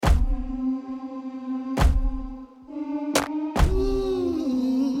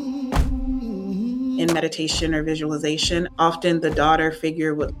in meditation or visualization. Often the daughter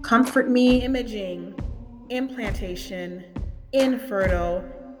figure would comfort me. Imaging, implantation, infertile,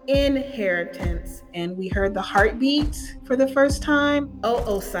 inheritance. And we heard the heartbeat for the first time.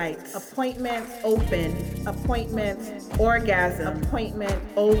 Oocytes, appointment, open, appointment, orgasm, appointment,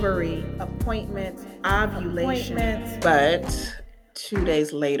 ovary, appointment, ovulation. But 2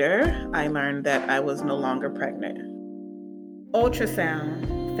 days later, I learned that I was no longer pregnant. Ultrasound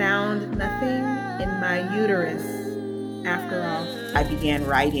found nothing in my uterus. After all, I began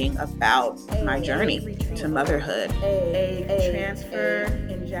writing about my journey to motherhood. Egg transfer,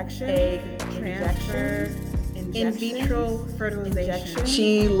 injection, egg transfer, in vitro fertilization.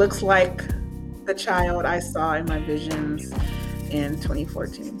 She looks like the child I saw in my visions in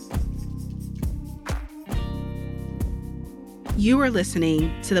 2014. You are listening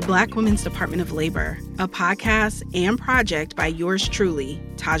to the Black Women's Department of Labor, a podcast and project by yours truly,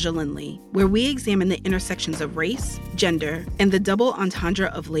 Taja Lindley, where we examine the intersections of race, gender, and the double entendre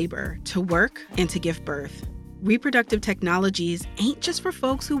of labor to work and to give birth. Reproductive technologies ain't just for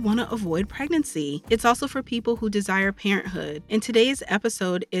folks who want to avoid pregnancy. It's also for people who desire parenthood. And today's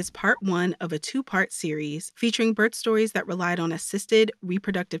episode is part 1 of a 2-part series featuring birth stories that relied on assisted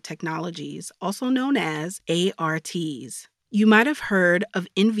reproductive technologies, also known as ARTs. You might have heard of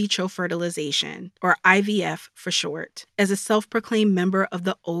in vitro fertilization, or IVF for short. As a self-proclaimed member of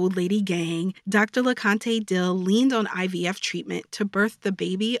the old lady gang, Dr. LaConte Dill leaned on IVF treatment to birth the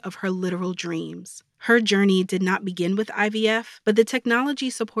baby of her literal dreams. Her journey did not begin with IVF, but the technology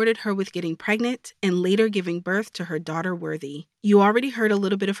supported her with getting pregnant and later giving birth to her daughter, Worthy. You already heard a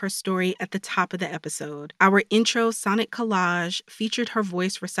little bit of her story at the top of the episode. Our intro sonic collage featured her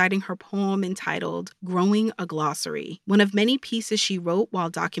voice reciting her poem entitled Growing a Glossary, one of many pieces she wrote while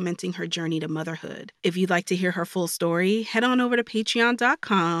documenting her journey to motherhood. If you'd like to hear her full story, head on over to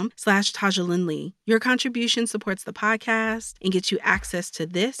patreon.com/Taja Lindley. Your contribution supports the podcast and gets you access to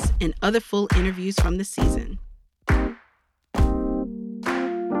this and other full interviews from the season.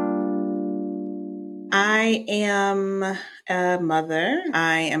 I am a mother.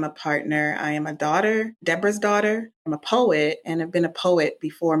 I am a partner. I am a daughter, Deborah's daughter. I'm a poet and have been a poet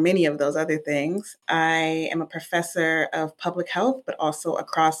before many of those other things. I am a professor of public health, but also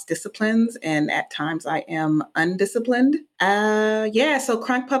across disciplines. And at times I am undisciplined. So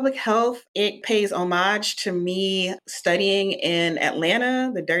Crunk Public Health, it pays homage to me studying in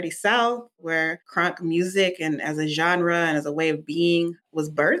Atlanta, the Dirty South, where crunk music and as a genre and as a way of being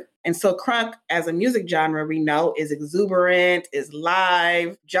was birthed. And so crunk as a music genre, we know is exuberant, is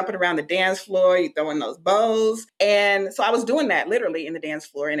live, jumping around the dance floor, you throwing those bows. And so I was doing that literally in the dance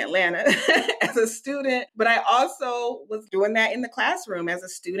floor in Atlanta as a student, but I also was doing that in the classroom as a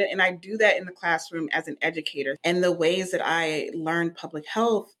student. And I do that in the classroom as an educator. And the ways that I learned public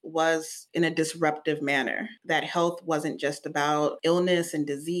health was in a disruptive manner, that health wasn't just about illness and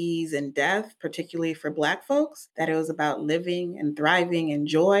disease and death, particularly for Black folks, that it was about living and thriving and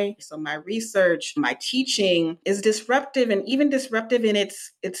joy. So my research, my teaching is disruptive and even disruptive in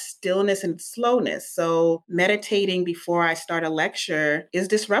its stillness and slowness. So meditating before I start a lecture is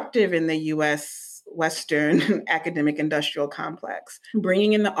disruptive in the U.S. Western academic industrial complex.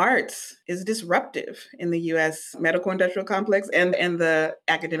 Bringing in the arts is disruptive in the U.S. medical industrial complex and the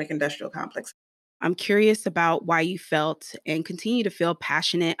academic industrial complex. I'm curious about why you felt and continue to feel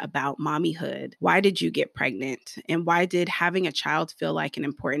passionate about mommyhood. Why did you get pregnant? And why did having a child feel like an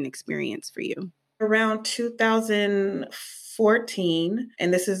important experience for you? Around 2014,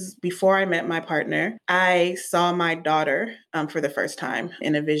 and this is before I met my partner, I saw my daughter for the first time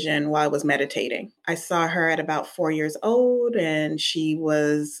in a vision while I was meditating. I saw her at about 4 years old, and she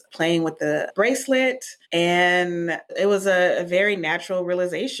was playing with the bracelet. And it was a very natural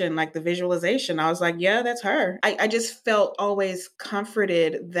realization, like the visualization. I was like, yeah, that's her. I just felt always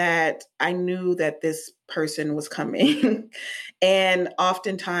comforted that I knew that this person was coming. And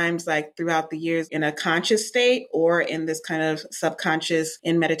oftentimes, like throughout the years, in a conscious state or in this kind of subconscious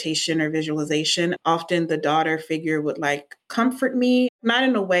in meditation or visualization, often the daughter figure would like comfort me, not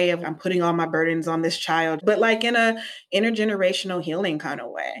in a way of I'm putting all my burdens on this child, but like in a intergenerational healing kind of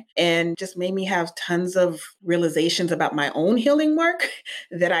way. And just made me have tons of realizations about my own healing work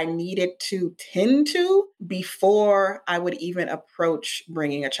that I needed to tend to before I would even approach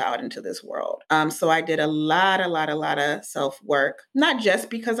bringing a child into this world. So I did a lot of self-work, not just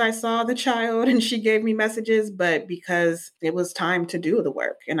because I saw the child and she gave me messages, but because it was time to do the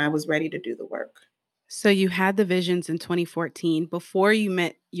work and I was ready to do the work. So you had the visions in 2014 before you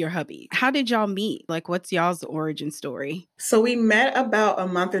met your hubby. How did y'all meet? Like, what's y'all's origin story? So we met about a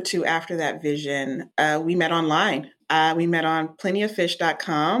month or two after that vision. We met online. We met on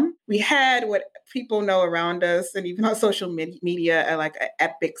plentyoffish.com. We had what people know around us and even on social media are like an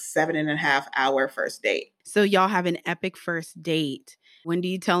epic 7.5 hour first date. So y'all have an epic first date. When do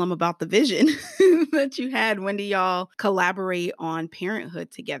you tell them about the vision that you had? When do y'all collaborate on parenthood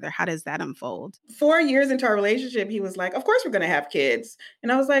together? How does that unfold? 4 years into our relationship, he was like, of course we're going to have kids.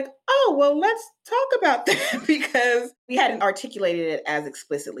 And I was like, oh, well, let's talk about that because we hadn't articulated it as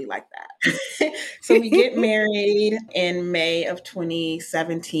explicitly like that. So we get married in May of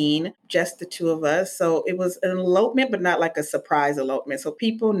 2017, just the two of us. So it was an elopement, but not like a surprise elopement. So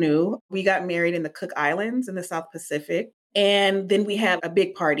people knew. We got married in the Cook Islands in the South Pacific. And then we had a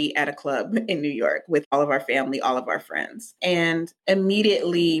big party at a club in New York with all of our family, all of our friends. And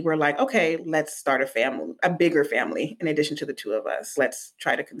immediately we're like, okay, let's start a family, a bigger family in addition to the two of us. Let's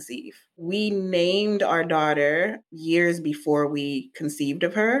try to conceive. We named our daughter years before we conceived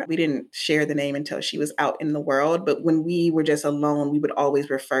of her. We didn't share the name until she was out in the world. But when we were just alone, we would always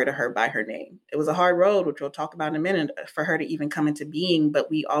refer to her by her name. It was a hard road, which we'll talk about in a minute, for her to even come into being, but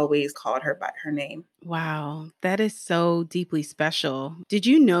we always called her by her name. Wow, that is so deeply special. Did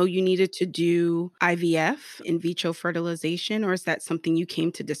you know you needed to do IVF, in vitro fertilization, or is that something you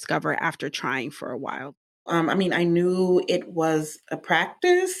came to discover after trying for a while? I knew it was a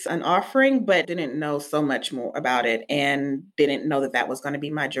practice, an offering, but didn't know so much more about it and didn't know that that was going to be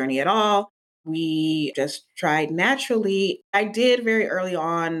my journey at all. We just tried naturally. I did very early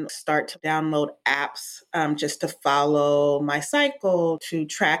on start to download apps just to follow my cycle, to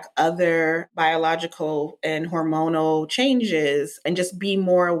track other biological and hormonal changes, and just be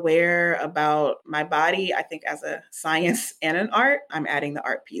more aware about my body. I think as a science and an art, I'm adding the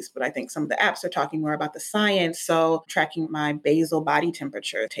art piece, but I think some of the apps are talking more about the science. So tracking my basal body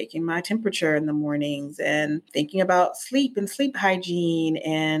temperature, taking my temperature in the mornings, and thinking about sleep and sleep hygiene,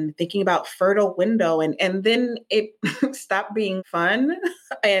 and thinking about fertile window. And then it stopped being fun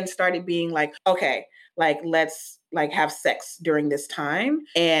and started being like, okay, like let's like have sex during this time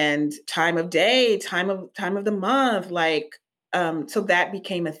and time of day, time of the month, like so that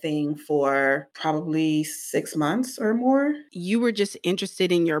became a thing for probably 6 months or more. You were just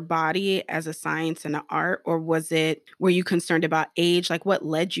interested in your body as a science and an art, or were you concerned about age? Like what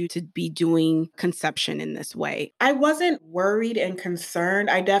led you to be doing conception in this way? I wasn't worried and concerned.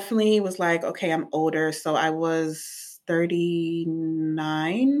 I definitely was like, okay, I'm older. So I was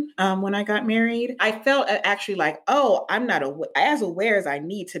 39 when I got married. I felt actually like, oh, I'm not as aware as I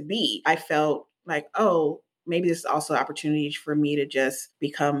need to be. I felt like, oh, maybe this is also an opportunity for me to just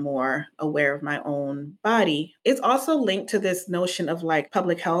become more aware of my own body. It's also linked to this notion of like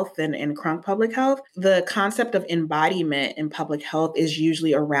public health and chronic public health. The concept of embodiment in public health is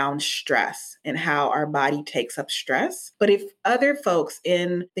usually around stress and how our body takes up stress. But if other folks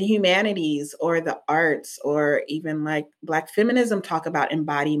in the humanities or the arts or even like Black feminism talk about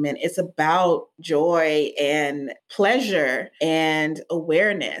embodiment, it's about joy and pleasure and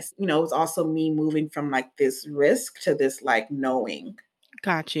awareness. You know, it's also me moving from like this risk to this like knowing.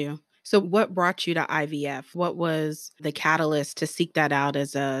 Got you. So what brought you to IVF? What was the catalyst to seek that out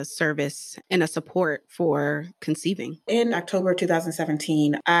as a service and a support for conceiving? In October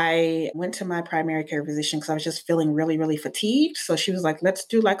 2017, I went to my primary care physician because I was just feeling really, really fatigued. So she was like, let's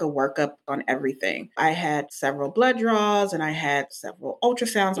do like a workup on everything. I had several blood draws and I had several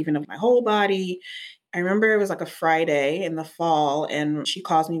ultrasounds, even of my whole body. I remember it was like a Friday in the fall, and she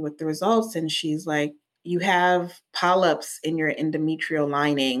calls me with the results and she's like, you have polyps in your endometrial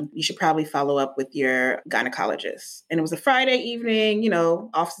lining. You should probably follow up with your gynecologist. And it was a Friday evening, you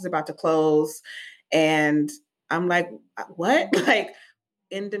know, office is about to close. And I'm like, what? Like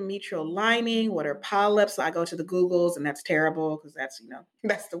endometrial lining, what are polyps? So I go to the Googles and that's terrible because that's, you know,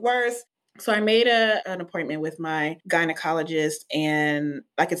 that's the worst. So I made an appointment with my gynecologist, and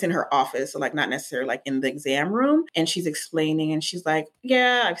like it's in her office, so like not necessarily like in the exam room. And she's explaining and she's like,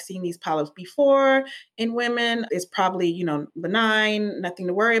 yeah, I've seen these polyps before in women. It's probably, you know, benign, nothing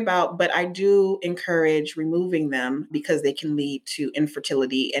to worry about. But I do encourage removing them because they can lead to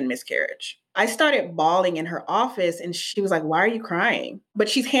infertility and miscarriage. I started bawling in her office and she was like, why are you crying? But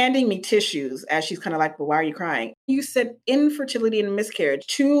she's handing me tissues as she's kind of like, well, why are you crying? You said infertility and miscarriage,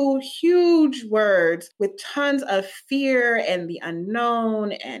 two huge words with tons of fear and the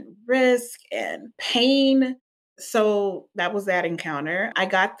unknown and risk and pain. So that was that encounter. I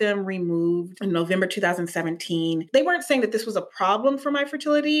got them removed in November 2017. They weren't saying that this was a problem for my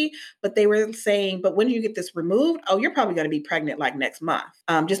fertility, but they were saying, but when you get this removed, oh, you're probably going to be pregnant like next month,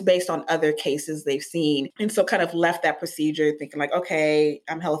 just based on other cases they've seen. And so kind of left that procedure thinking like, okay,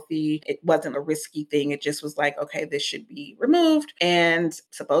 I'm healthy. It wasn't a risky thing. It just was like, okay, this should be removed. And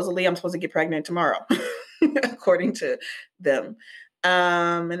supposedly I'm supposed to get pregnant tomorrow, according to them.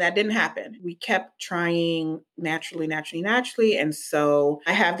 And that didn't happen. We kept trying naturally. And so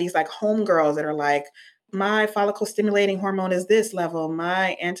I have these like homegirls that are like, my follicle stimulating hormone is this level.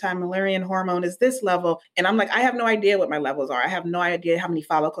 My anti-Müllerian hormone is this level. And I'm like, I have no idea what my levels are. I have no idea how many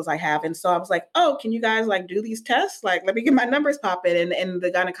follicles I have. And so I was like, oh, can you guys like do these tests? Like, let me get my numbers popping. And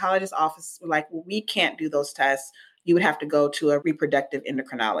the gynecologist office were like, well, we can't do those tests. You would have to go to a reproductive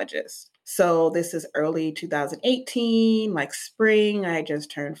endocrinologist. So this is early 2018, like spring. I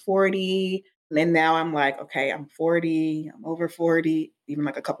just turned 40. And now I'm like, okay, I'm 40, I'm over 40, even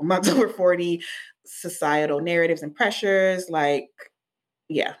like a couple months over 40. Societal narratives and pressures, like,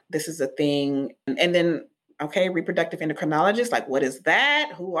 yeah, this is a thing. And then, okay, reproductive endocrinologist, like, what is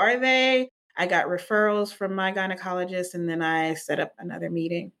that? Who are they? I got referrals from my gynecologist, and then I set up another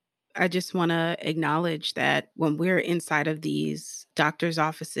meeting. I just want to acknowledge that when we're inside of these doctors'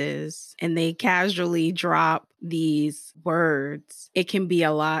 offices and they casually drop these words, it can be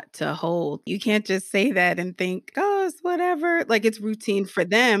a lot to hold. You can't just say that and think, oh, it's whatever. Like it's routine for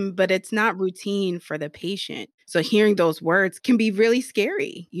them, but it's not routine for the patient. So hearing those words can be really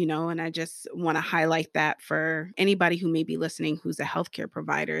scary, and I just want to highlight that for anybody who may be listening who's a healthcare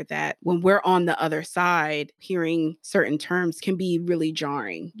provider, that when we're on the other side, hearing certain terms can be really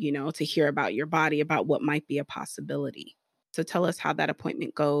jarring, to hear about your body, about what might be a possibility. So tell us how that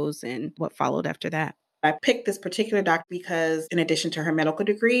appointment goes and what followed after that. I picked this particular doctor because in addition to her medical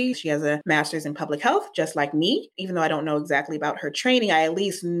degree, she has a master's in public health, just like me. Even though I don't know exactly about her training, I at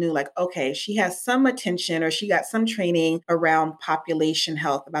least knew like, okay, she has some attention or she got some training around population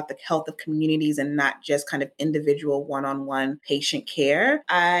health, about the health of communities and not just kind of individual one-on-one patient care.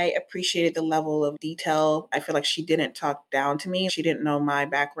 I appreciated the level of detail. I feel like she didn't talk down to me. She didn't know my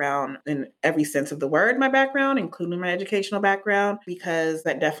background in every sense of the word, my background, including my educational background, because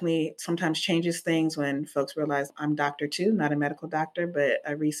that definitely sometimes changes things when folks realize I'm doctor too, not a medical doctor, but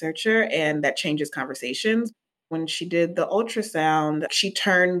a researcher, and that changes conversations. When she did the ultrasound, she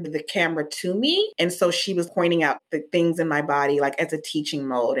turned the camera to me. And so she was pointing out the things in my body, like as a teaching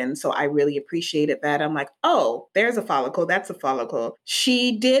mode. And so I really appreciated that. I'm like, oh, there's a follicle. That's a follicle.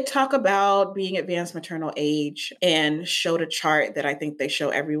 She did talk about being advanced maternal age and showed a chart that I think they show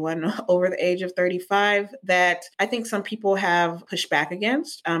everyone over the age of 35 that I think some people have pushed back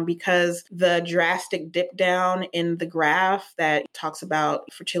against because the drastic dip down in the graph that talks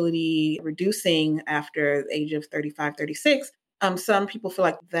about fertility reducing after the age of 35, 36, some people feel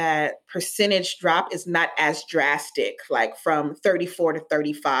like that percentage drop is not as drastic, like from 34 to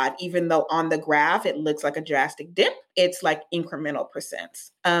 35, even though on the graph it looks like a drastic dip. It's like incremental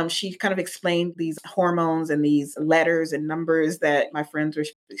percents. She kind of explained these hormones and these letters and numbers that my friends were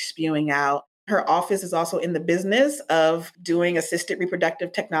spewing out. Her office is also in the business of doing assisted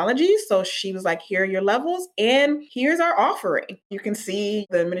reproductive technology. So she was like, here are your levels and here's our offering. You can see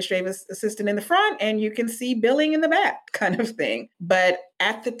the administrative assistant in the front and you can see billing in the back, kind of thing. But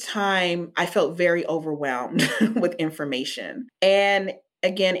at the time, I felt very overwhelmed with information. And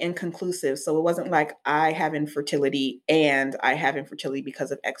again, inconclusive. So it wasn't like I have infertility and I have infertility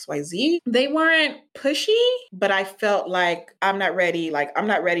because of XYZ. They weren't pushy, but I felt like I'm not ready. Like I'm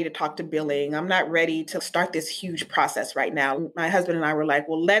not ready to talk to billing. I'm not ready to start this huge process right now. My husband and I were like,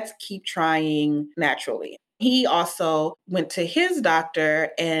 well, let's keep trying naturally. He also went to his doctor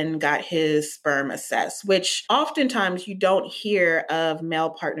and got his sperm assessed, which oftentimes you don't hear of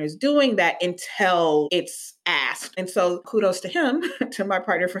male partners doing that until it's asked. And so kudos to him, to my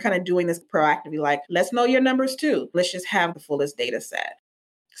partner, for kind of doing this proactively, like, let's know your numbers too. Let's just have the fullest data set.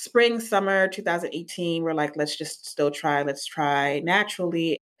 Spring, summer 2018, we're like, let's just still try. Let's try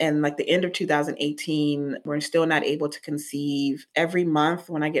naturally. And like the end of 2018, we're still not able to conceive. Every month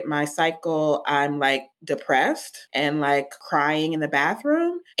when I get my cycle, I'm like depressed and like crying in the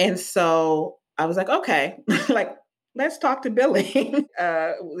bathroom. And so I was like, okay, like, let's talk to billing.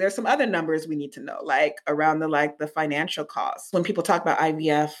 There's some other numbers we need to know, like around the financial costs. When people talk about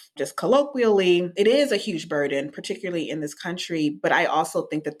IVF, just colloquially, it is a huge burden, particularly in this country. But I also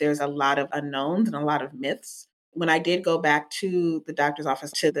think that there's a lot of unknowns and a lot of myths. When I did go back to the doctor's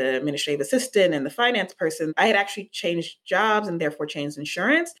office, to the administrative assistant and the finance person, I had actually changed jobs and therefore changed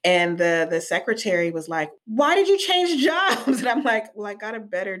insurance. And the secretary was like, why did you change jobs? And I'm like, well, I got a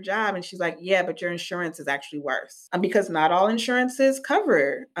better job. And she's like, yeah, but your insurance is actually worse. Because not all insurances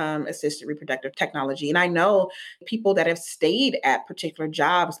cover assisted reproductive technology. And I know people that have stayed at particular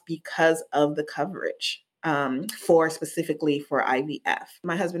jobs because of the coverage. Specifically for IVF.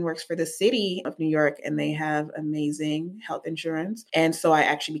 My husband works for the city of New York and they have amazing health insurance. And so I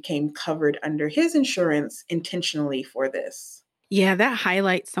actually became covered under his insurance intentionally for this. Yeah, that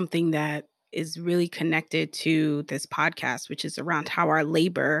highlights something that is really connected to this podcast, which is around how our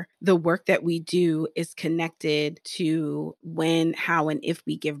labor, the work that we do, is connected to when, how, and if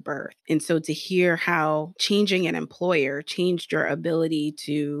we give birth. And so to hear how changing an employer changed your ability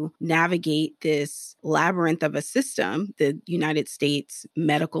to navigate this labyrinth of a system, the United States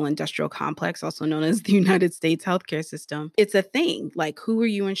medical industrial complex, also known as the United States healthcare system, it's a thing. Like, who are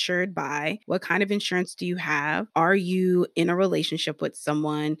you insured by? What kind of insurance do you have? Are you in a relationship with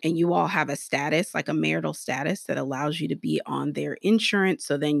someone and you all have a status, like a marital status, that allows you to be on their insurance,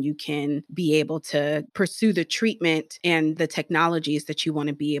 so then you can be able to pursue the treatment and the technologies that you want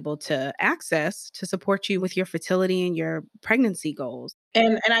to be able to access to support you with your fertility and your pregnancy goals.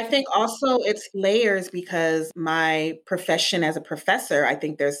 And I think also it's layers, because my profession as a professor, I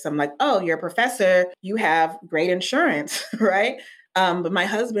think there's some like, oh, you're a professor, you have great insurance, right? But my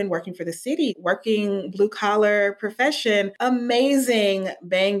husband, working for the city, working blue collar profession, amazing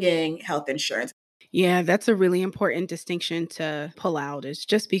banging health insurance. Yeah, that's a really important distinction to pull out. Is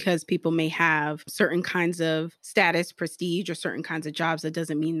just because people may have certain kinds of status, prestige, or certain kinds of jobs, that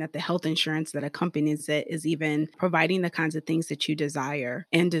doesn't mean that the health insurance that accompanies it is even providing the kinds of things that you desire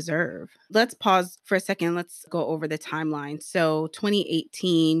and deserve. Let's pause for a second. Let's go over the timeline. So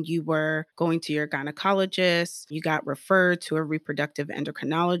 2018, you were going to your gynecologist. You got referred to a reproductive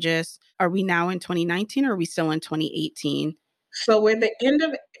endocrinologist. Are we now in 2019 or are we still in 2018? So we're at the end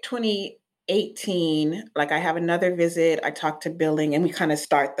of 2018, like I have another visit, I talk to billing, and we kind of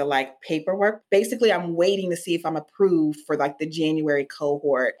start the like paperwork. Basically, I'm waiting to see if I'm approved for like the January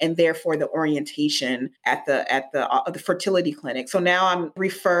cohort, and therefore the orientation at the fertility clinic. So now I'm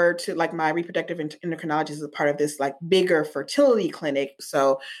referred to, like, my reproductive endocrinologist is a part of this like bigger fertility clinic.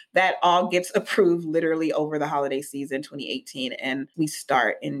 So that all gets approved literally over the holiday season 2018, and we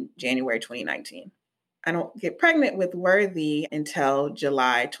start in January 2019. I don't get pregnant with Worthy until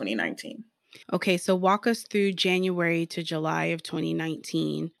July 2019. Okay, so walk us through January to July of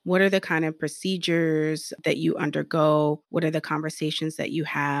 2019. What are the kind of procedures that you undergo? What are the conversations that you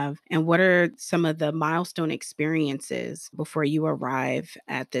have? And what are some of the milestone experiences before you arrive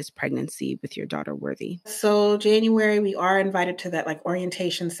at this pregnancy with your daughter, Worthy? So January, we are invited to that like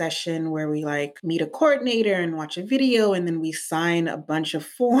orientation session where we like meet a coordinator and watch a video, and then we sign a bunch of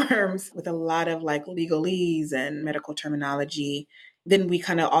forms with a lot of like legalese and medical terminology. Then we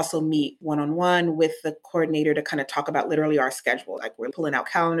kind of also meet one-on-one with the coordinator to kind of talk about literally our schedule. Like, we're pulling out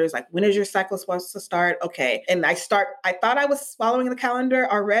calendars, like, when is your cycle supposed to start? Okay. And I thought I was following the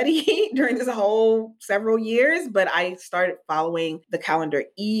calendar already during this whole several years, but I started following the calendar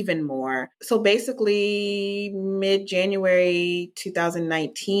even more. So basically mid-January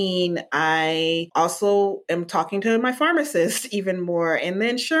 2019, I also am talking to my pharmacist even more, and the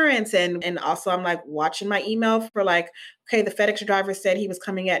insurance. And also I'm like watching my email for like, okay, the FedEx driver said he was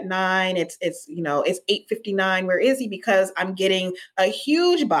coming at 9. It's 8:59. Where is he? Because I'm getting a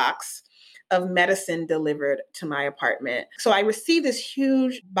huge box of medicine delivered to my apartment. So I received this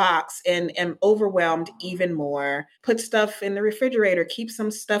huge box and am overwhelmed even more. Put stuff in the refrigerator, keep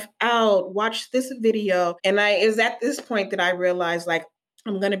some stuff out, watch this video. And it was at this point that I realized, like,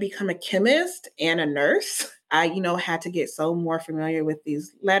 I'm going to become a chemist and a nurse. I, had to get so more familiar with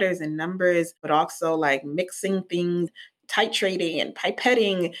these letters and numbers, but also like mixing things, titrating and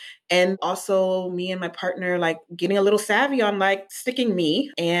pipetting, and also me and my partner like getting a little savvy on like sticking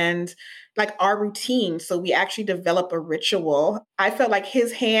me and like our routine. So we actually develop a ritual. I felt like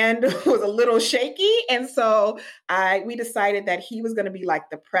his hand was a little shaky, and so we decided that he was going to be like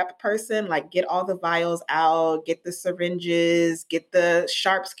the prep person, like get all the vials out, get the syringes, get the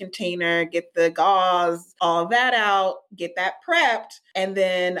sharps container, get the gauze, all that out, get that prepped, and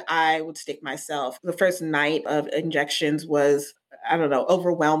then I would stick myself. The first night of injections was, I don't know,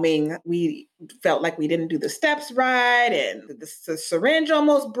 overwhelming. We felt like we didn't do the steps right, and the syringe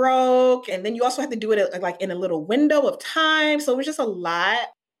almost broke. And then you also had to do it like in a little window of time. So it was just a lot.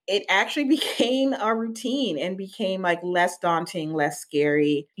 It actually became our routine and became like less daunting, less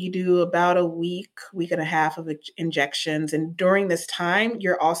scary. You do about a week and a half of injections. And during this time,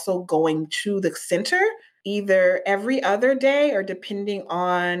 you're also going to the center either every other day or, depending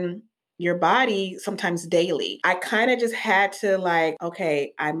on your body, sometimes daily. I kind of just had to like,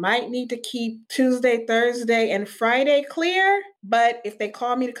 okay, I might need to keep Tuesday, Thursday, and Friday clear, but if they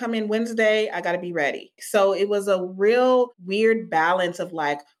call me to come in Wednesday, I got to be ready. So it was a real weird balance of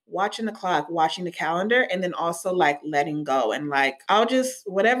like watching the clock, watching the calendar, and then also like letting go and like, I'll just,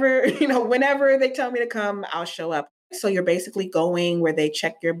 whatever, whenever they tell me to come, I'll show up. So you're basically going where they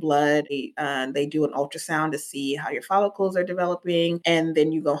check your blood. They do an ultrasound to see how your follicles are developing. And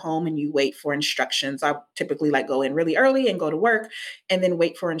then you go home and you wait for instructions. I typically like go in really early and go to work and then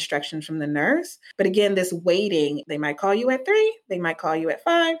wait for instructions from the nurse. But again, this waiting, they might call you at 3, they might call you at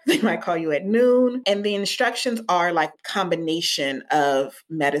 5, they might call you at noon. And the instructions are like combination of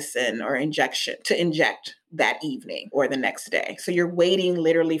medicine or injection to inject that evening or the next day. So you're waiting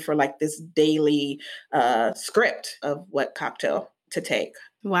literally for like this daily script of what cocktail to take.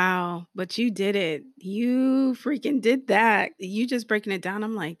 Wow. But you did it. You freaking did that. You just breaking it down.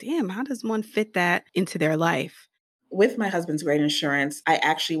 I'm like, damn, how does one fit that into their life? With my husband's great insurance, I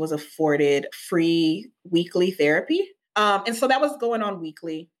actually was afforded free weekly therapy. And so that was going on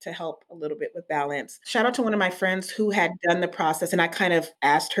weekly to help a little bit with balance. Shout out to one of my friends who had done the process. And I kind of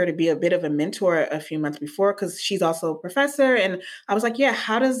asked her to be a bit of a mentor a few months before because she's also a professor. And I was like, yeah,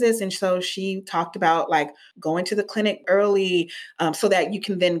 how does this? And so she talked about like going to the clinic early so that you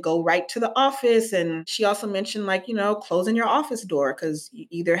can then go right to the office. And she also mentioned like, closing your office door because you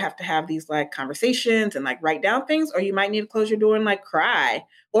either have to have these like conversations and like write down things, or you might need to close your door and like cry.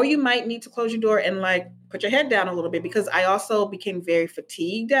 Or you might need to close your door and like put your head down a little bit, because I also became very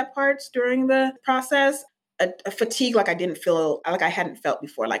fatigued at parts during the process. A fatigue like I didn't feel like I hadn't felt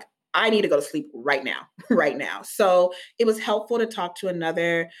before. Like I need to go to sleep right now, right now. So it was helpful to talk to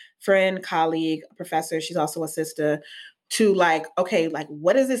another friend, colleague, professor. She's also a sister, to like, okay, like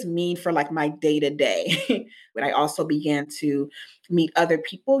what does this mean for like my day to day? But I also began to meet other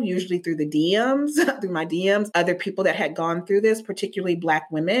people, usually through the DMs, through my DMs, other people that had gone through this, particularly Black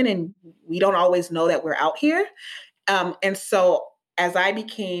women. And we don't always know that we're out here. And so as I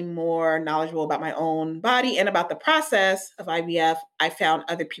became more knowledgeable about my own body and about the process of IVF, I found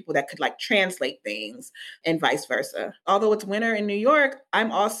other people that could like translate things and vice versa. Although it's winter in New York,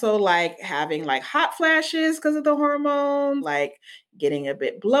 I'm also like having like hot flashes because of the hormone, like getting a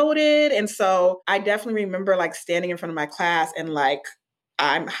bit bloated. And so I definitely remember like standing in front of my class and like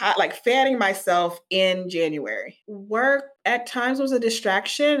I'm hot, like fanning myself in January. Work at times was a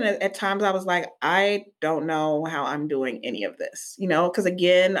distraction. At times I was like, I don't know how I'm doing any of this, because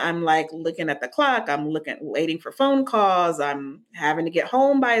again, I'm like looking at the clock, waiting for phone calls. I'm having to get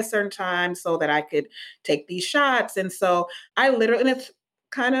home by a certain time so that I could take these shots. And so and it's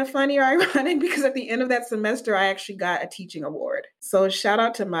kind of funny or ironic because at the end of that semester, I actually got a teaching award. So shout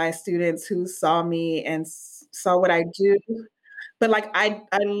out to my students who saw me and saw what I do. But like, I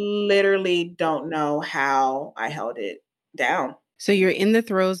literally don't know how I held it down. So you're in the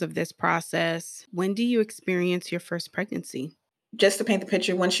throes of this process. When do you experience your first pregnancy? Just to paint the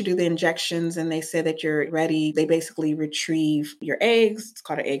picture, once you do the injections and they say that you're ready, they basically retrieve your eggs. It's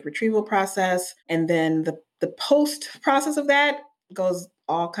called an egg retrieval process. And then the post process of that goes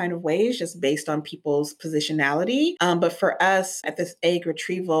all kind of ways, just based on people's positionality. But for us at this egg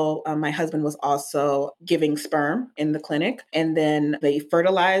retrieval, my husband was also giving sperm in the clinic, and then they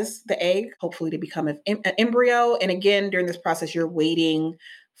fertilize the egg, hopefully to become an embryo. And again, during this process, you're waiting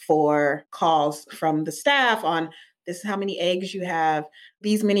for calls from the staff on this is how many eggs you have.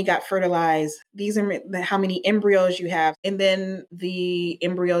 These many got fertilized. These are how many embryos you have. And then the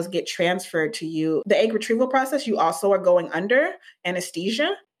embryos get transferred to you. The egg retrieval process, you also are going under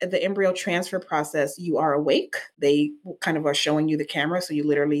anesthesia. The embryo transfer process, you are awake. They kind of are showing you the camera. So you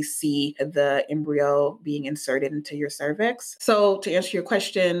literally see the embryo being inserted into your cervix. So to answer your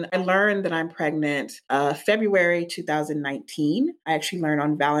question, I learned that I'm pregnant February 2019. I actually learned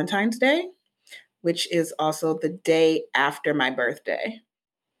on Valentine's Day, which is also the day after my birthday.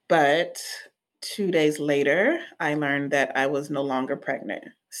 But 2 days later, I learned that I was no longer pregnant.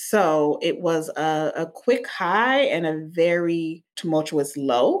 So it was a quick high and a very tumultuous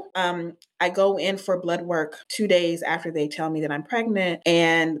low. I go in for blood work 2 days after they tell me that I'm pregnant.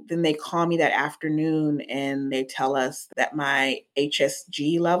 And then they call me that afternoon and they tell us that my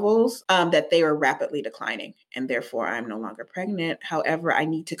HSG levels, that they are rapidly declining and therefore I'm no longer pregnant. However, I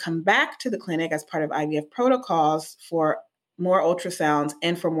need to come back to the clinic as part of IVF protocols for more ultrasounds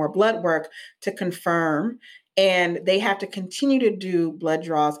and for more blood work to confirm. And they have to continue to do blood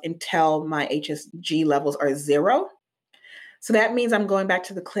draws until my HSG levels are 0. So that means I'm going back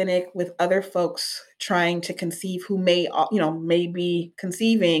to the clinic with other folks trying to conceive who may be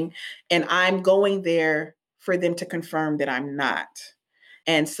conceiving. And I'm going there for them to confirm that I'm not.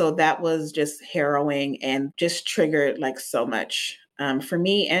 And so that was just harrowing and just triggered like so much for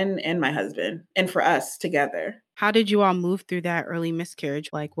me and my husband and for us together. How did you all move through that early miscarriage?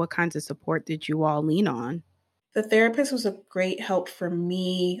 Like what kinds of support did you all lean on? The therapist was a great help for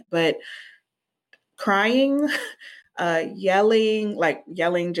me, but crying, yelling,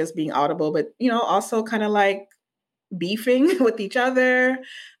 just being audible, but, also kind of like beefing with each other,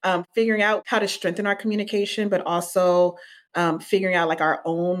 figuring out how to strengthen our communication, but also figuring out like our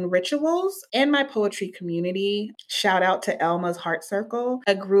own rituals. And my poetry community, shout out to Elma's Heart Circle,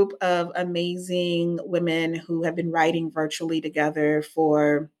 a group of amazing women who have been writing virtually together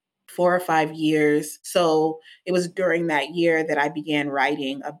for 4 or 5 years. So it was during that year that I began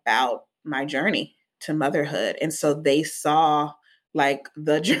writing about my journey to motherhood. And so they saw like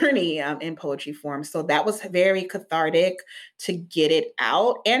the journey in poetry form. So that was very cathartic to get it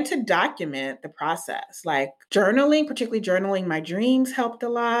out and to document the process. Like journaling, particularly journaling my dreams, helped a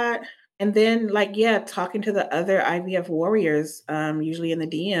lot. And then like, yeah, talking to the other IVF warriors, usually in the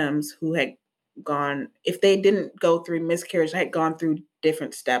DMs, who had gone, if they didn't go through miscarriage, I had gone through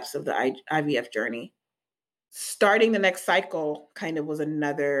different steps of the IVF journey. Starting the next cycle kind of was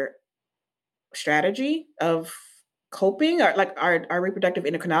another strategy of coping. Or like our reproductive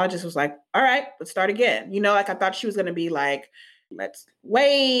endocrinologist was like, all right, let's start again. Like I thought she was going to be like, let's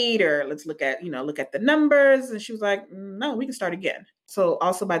wait, or let's look at the numbers. And she was like, no, we can start again. So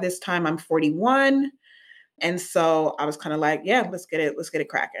also by this time I'm 41. And so I was kind of like, yeah, let's get it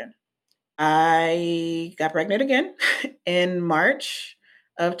cracking. I got pregnant again in March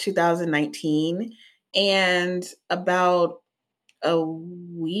of 2019. And about a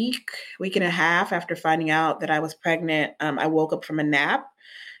week and a half after finding out that I was pregnant, I woke up from a nap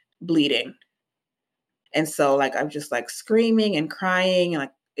bleeding. And so like, I'm just like screaming and crying, and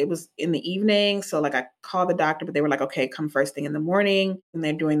like, it was in the evening. So like I called the doctor, but they were like, okay, come first thing in the morning. And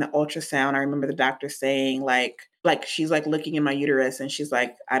they're doing the ultrasound. I remember the doctor saying like she's like looking in my uterus and she's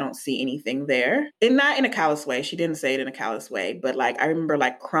like, I don't see anything there. And not in a callous way. She didn't say it in a callous way, but like, I remember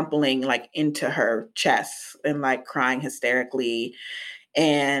like crumpling like into her chest and like crying hysterically.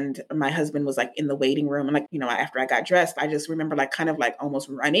 And my husband was like in the waiting room. And like, after I got dressed, I just remember like kind of like almost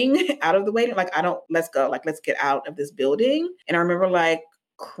running out of the waiting. Like, let's go, like, let's get out of this building. And I remember like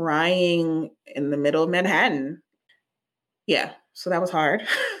crying in the middle of Manhattan. Yeah. So that was hard.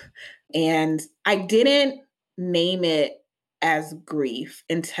 And I didn't name it as grief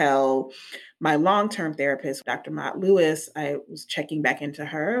until my long-term therapist, Dr. Mott Lewis, I was checking back into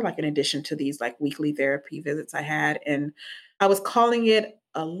her, like in addition to these like weekly therapy visits I had. And I was calling it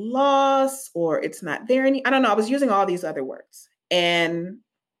a loss, or it's not there any, I don't know. I was using all these other words and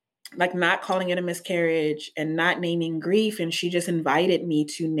like not calling it a miscarriage and not naming grief. And she just invited me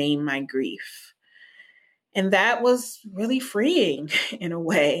to name my grief. And that was really freeing in a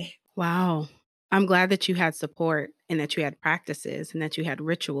way. Wow. I'm glad that you had support and that you had practices and that you had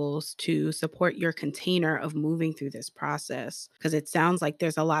rituals to support your container of moving through this process. Because it sounds like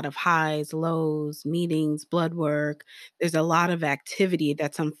there's a lot of highs, lows, meetings, blood work. There's a lot of activity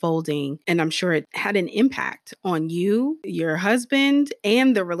that's unfolding. And I'm sure it had an impact on you, your husband,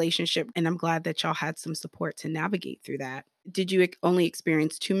 and the relationship. And I'm glad that y'all had some support to navigate through that. Did you only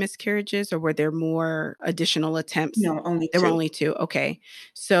experience 2 miscarriages, or were there more additional attempts? No, only 2. There were only 2. Okay.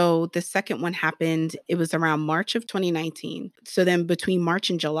 So the second one happened, it was around March of 2019. So then between March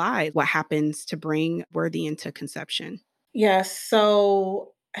and July, what happens to bring Worthy into conception? Yes.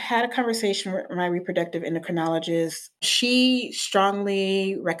 So I had a conversation with my reproductive endocrinologist. She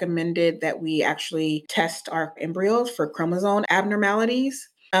strongly recommended that we actually test our embryos for chromosome abnormalities.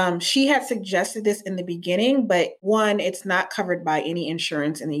 She had suggested this in the beginning, but 1, it's not covered by any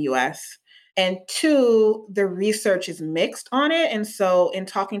insurance in the US. And 2, the research is mixed on it. And so in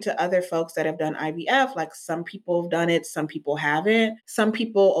talking to other folks that have done IVF, like some people have done it, some people haven't. Some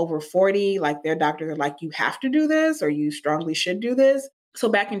people over 40, like their doctors are like, you have to do this, or you strongly should do this. So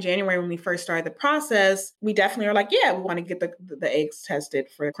back in January, when we first started the process, we definitely are like, yeah, we want to get the eggs tested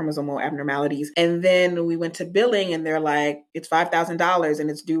for chromosomal abnormalities. And then we went to billing and they're like, it's $5,000 and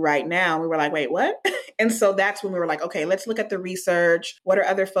it's due right now. We were like, wait, what? And so that's when we were like, okay, let's look at the research. What are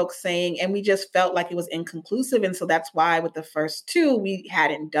other folks saying? And we just felt like it was inconclusive. And so that's why with the first 2, we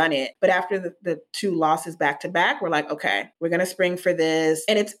hadn't done it. But after the 2 losses back to back, we're like, okay, we're going to spring for this.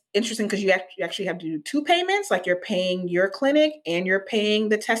 And it's interesting because you actually have to do 2 payments, like you're paying your clinic and you're paying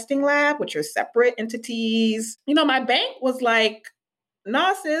the testing lab, which are separate entities. My bank was like,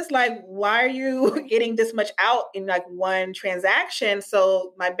 no, sis, like, why are you getting this much out in like one transaction?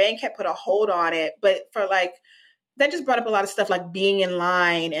 So my bank had put a hold on it, but for like, that just brought up a lot of stuff like being in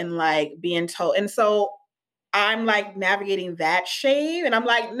line and like being told. And so I'm like navigating that shade and I'm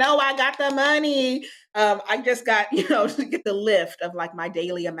like, no, I got the money. I just got, to get the lift of like my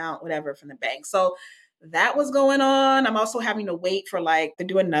daily amount, whatever, from the bank. So that was going on. I'm also having to wait for like to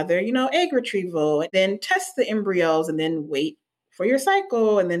do another, egg retrieval, and then test the embryos and then wait for your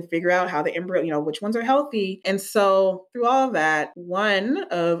cycle and then figure out how the embryo, which ones are healthy. And so through all of that, one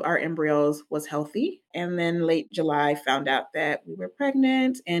of our embryos was healthy. And then late July found out that we were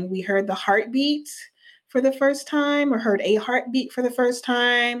pregnant, and we heard the heartbeat for the first time, or heard a heartbeat for the first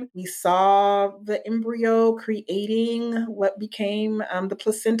time. We saw the embryo creating what became the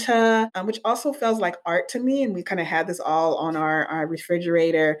placenta, which also feels like art to me. And we kind of had this all on our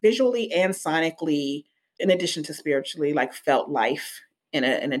refrigerator, visually and sonically, in addition to spiritually, like felt life in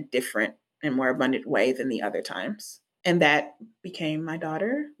a different and more abundant way than the other times. And that became my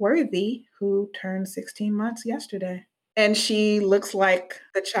daughter, Worthy, who turned 16 months yesterday. And she looks like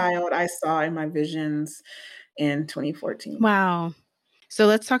the child I saw in my visions in 2014. Wow. So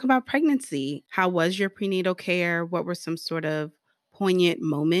let's talk about pregnancy. How was your prenatal care? What were some sort of poignant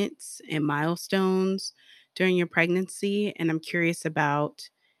moments and milestones during your pregnancy? And I'm curious about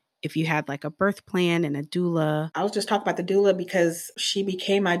if you had like a birth plan and a doula. I was just talking about the doula because she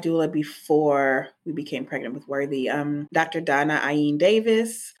became my doula before we became pregnant with Worthy. Dr. Donna Ayin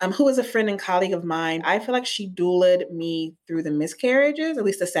Davis, who is a friend and colleague of mine. I feel like she doulaed me through the miscarriages, at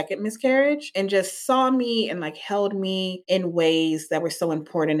least the second miscarriage, and just saw me and like held me in ways that were so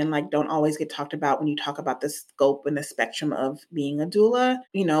important and like don't always get talked about when you talk about the scope and the spectrum of being a doula.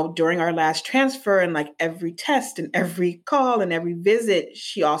 During our last transfer and like every test and every call and every visit,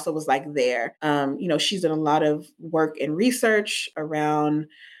 she also was like there. She's done a lot of work and research around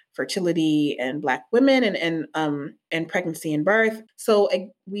fertility and Black women and pregnancy and birth. So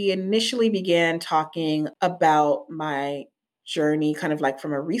we initially began talking about my journey kind of like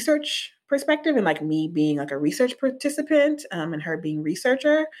from a research perspective and like me being like a research participant and her being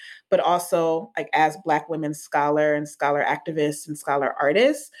researcher, but also like as Black women scholar and scholar activist and scholar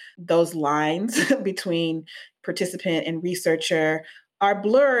artist, those lines between participant and researcher are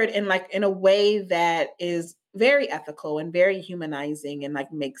blurred in a way that is very ethical and very humanizing and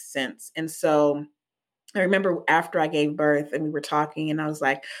like makes sense. And so I remember after I gave birth and we were talking and I was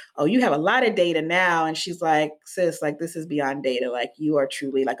like, oh, you have a lot of data now. And she's like, sis, like this is beyond data. Like you are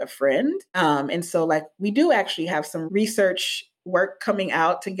truly like a friend. And so like we do actually have some research work coming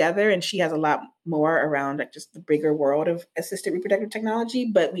out together, and she has a lot more around like just the bigger world of assisted reproductive technology.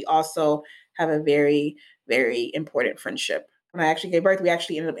 But we also have a very, very important friendship. When I actually gave birth, we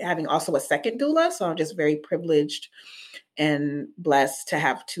actually ended up having also a second doula. So I'm just very privileged and blessed to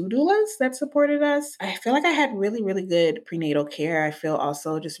have two doulas that supported us. I feel like I had really, really good prenatal care. I feel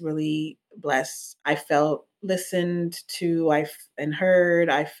also just really blessed. I felt listened to, and heard.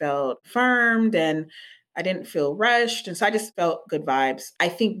 I felt affirmed, and I didn't feel rushed. And so I just felt good vibes. I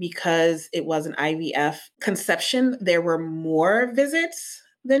think because it was an IVF conception, there were more visits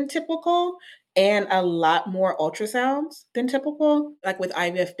than typical and a lot more ultrasounds than typical. Like with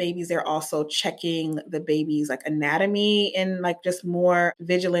IVF babies, they're also checking the baby's like anatomy in like just more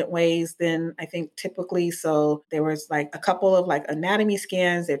vigilant ways than I think typically. So there was like a couple of like anatomy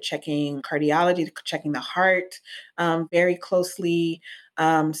scans. They're checking cardiology, checking the heart very closely.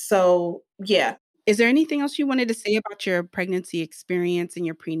 So yeah. Is there anything else you wanted to say about your pregnancy experience and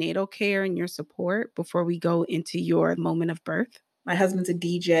your prenatal care and your support before we go into your moment of birth? My husband's a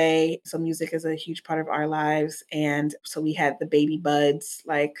DJ, so music is a huge part of our lives. And so we had the baby buds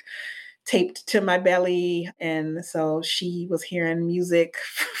like taped to my belly. And so she was hearing music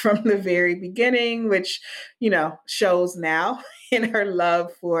from the very beginning, which, shows now in her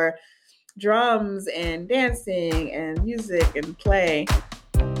love for drums and dancing and music and play.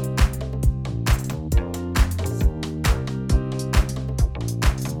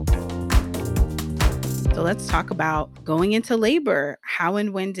 So let's talk about going into labor. How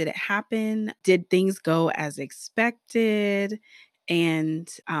and when did it happen? Did things go as expected? And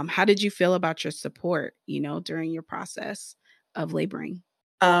how did you feel about your support, during your process of laboring?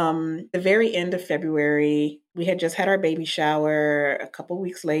 The very end of February, we had just had our baby shower. A couple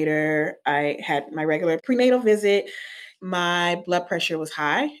weeks later, I had my regular prenatal visit. My blood pressure was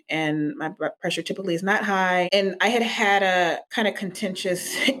high, and my blood pressure typically is not high. And I had a kind of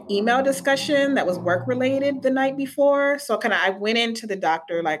contentious email discussion that was work related the night before. So I went into the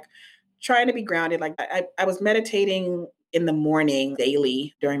doctor, like trying to be grounded. Like I was meditating in the morning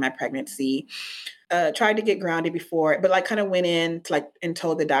daily during my pregnancy. Tried to get grounded before, but like kind of went in to and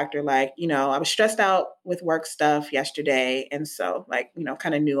told the doctor, like, I was stressed out with work stuff yesterday. And so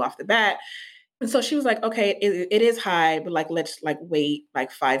kind of knew off the bat. And so she was like, okay, it is high, but like, let's like wait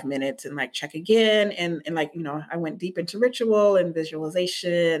like 5 minutes and like check again. And I went deep into ritual and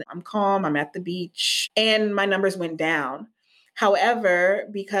visualization. I'm calm. I'm at the beach, and my numbers went down. However,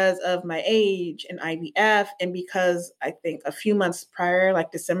 because of my age and IVF, and because I think a few months prior,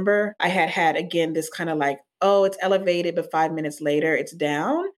 like December, I had again this kind of like oh, it's elevated, but 5 minutes later it's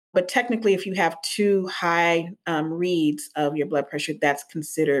down. But technically, if you have too high reads of your blood pressure, that's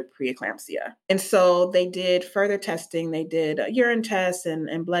considered preeclampsia. And so they did further testing. They did urine tests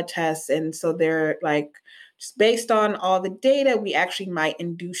and blood tests. And so they're like, just based on all the data, we actually might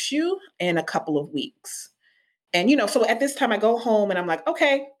induce you in a couple of weeks. And, so at this time I go home and I'm like,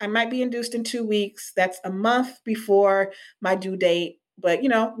 okay, I might be induced in 2 weeks. That's a month before my due date. But,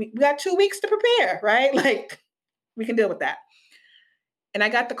 we got 2 weeks to prepare, right? Like, we can deal with that. And I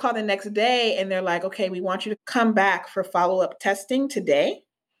got the call the next day and they're like, okay, we want you to come back for follow-up testing today.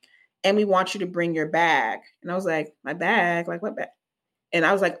 And we want you to bring your bag. And I was like, my bag? Like, what bag? And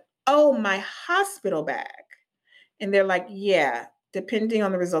I was like, oh, my hospital bag. And they're like, yeah, depending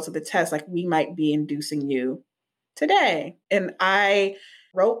on the results of the test, like we might be inducing you today. And I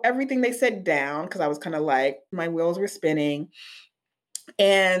wrote everything they said down because I was kind of like, my wheels were spinning.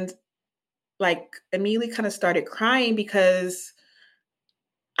 And like immediately kind of started crying because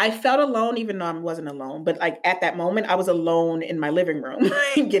I felt alone, even though I wasn't alone. But like at that moment, I was alone in my living room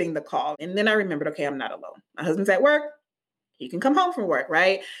getting the call. And then I remembered, okay, I'm not alone. My husband's at work. He can come home from work,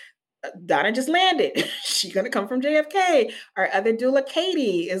 right? Donna just landed. She's going to come from JFK. Our other doula,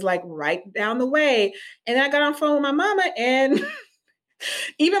 Katie, is like right down the way. And then I got on the phone with my mama and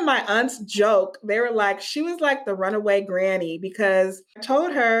even my aunts joke. They were like, she was like the runaway granny because I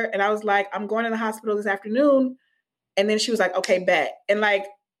told her and I was like, I'm going to the hospital this afternoon. And then she was like, okay, bet. And like,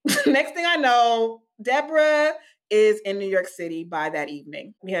 next thing I know, Deborah is in New York City by that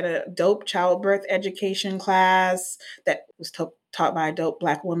evening. We had a dope childbirth education class that was taught by a dope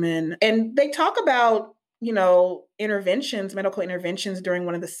Black woman. And they talk about, interventions, medical interventions during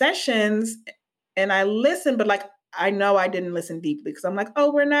one of the sessions. And I listened, but like, I know I didn't listen deeply because I'm like,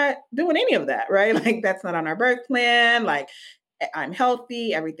 oh, we're not doing any of that, right? Like, that's not on our birth plan. Like, I'm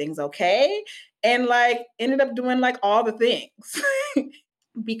healthy, everything's okay. And like, ended up doing like all the things.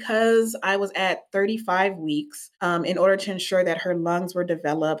 Because I was at 35 weeks, in order to ensure that her lungs were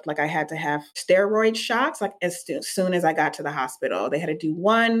developed, like I had to have steroid shots, like as soon as I got to the hospital. They had to do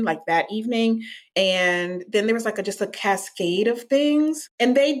one like that evening. And then there was like just a cascade of things.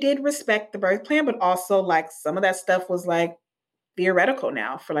 And they did respect the birth plan, but also like some of that stuff was like theoretical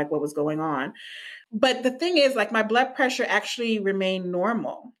now for like what was going on. But the thing is, like my blood pressure actually remained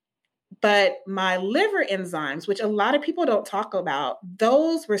normal. But my liver enzymes, which a lot of people don't talk about,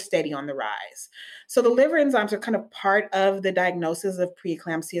 those were steady on the rise. So the liver enzymes are kind of part of the diagnosis of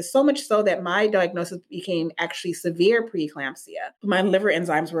preeclampsia, so much so that my diagnosis became actually severe preeclampsia. My liver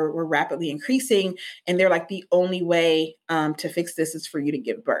enzymes were rapidly increasing, and they're like the only way to fix this is for you to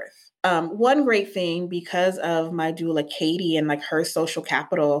give birth. One great thing, because of my doula, Katie, and like her social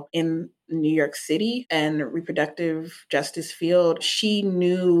capital in New York City and reproductive justice field, she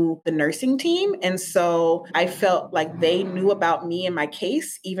knew the nursing team. And so I felt like they knew about me and my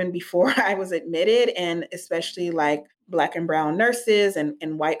case even before I was admitted, and especially like Black and brown nurses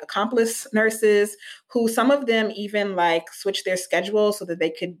and white accomplice nurses, who some of them even like switched their schedule so that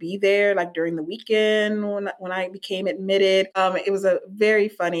they could be there like during the weekend when I became admitted. It was a very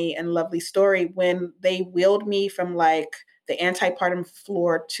funny and lovely story when they wheeled me from like the antepartum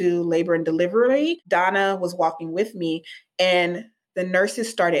floor to labor and delivery. Donna was walking with me and the nurses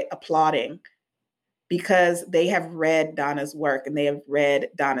started applauding because they have read Donna's work and they have read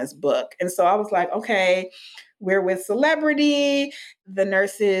Donna's book. And so I was like, okay, we're with celebrity. The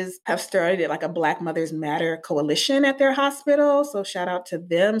nurses have started like a Black Mothers Matter coalition at their hospital. So shout out to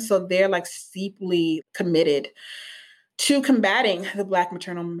them. So they're like steeply committed to combating the Black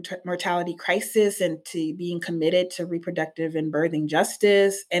maternal mortality crisis and to being committed to reproductive and birthing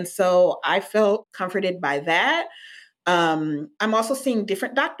justice. And so I felt comforted by that. I'm also seeing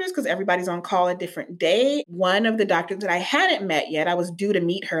different doctors because everybody's on call a different day. One of the doctors that I hadn't met yet, I was due to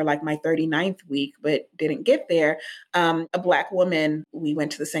meet her like my 39th week, but didn't get there. A Black woman, we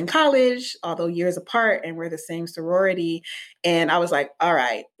went to the same college, although years apart, and we're the same sorority. And I was like, all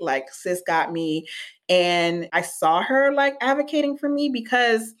right, like sis got me. And I saw her like advocating for me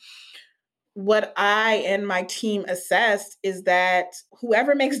because what I and my team assessed is that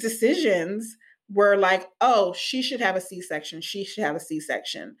whoever makes decisions were like, oh, she should have a C-section. She should have a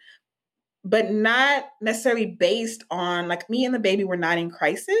C-section. But not necessarily based on, like, me and the baby were not in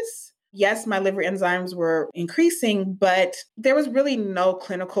crisis. Yes, my liver enzymes were increasing, but there was really no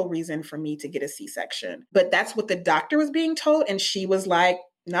clinical reason for me to get a C-section. But that's what the doctor was being told. And she was like,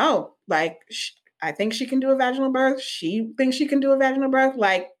 no, like, I think she can do a vaginal birth. She thinks she can do a vaginal birth.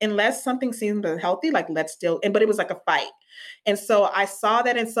 Like, unless something seems healthy, like, let's still, but it was like a fight. And so I saw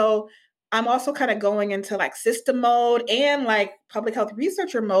that. And so I'm also kind of going into like system mode and like public health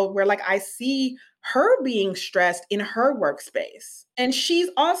researcher mode where like I see her being stressed in her workspace. And she's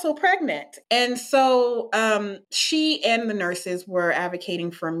also pregnant. And so she and the nurses were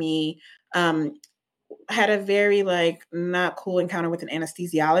advocating for me. Had a very like not cool encounter with an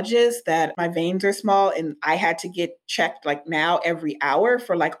anesthesiologist that my veins are small and I had to get checked like now every hour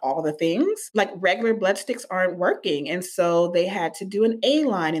for like all the things. Like regular blood sticks aren't working. And so they had to do an A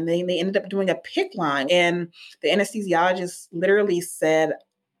line and then they ended up doing a PICC line. And the anesthesiologist literally said,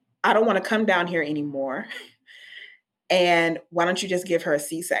 I don't want to come down here anymore. And why don't you just give her a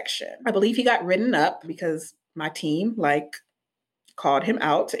C-section? I believe he got written up because my team like called him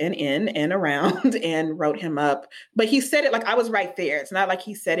out and in and around and wrote him up. But he said it like I was right there. It's not like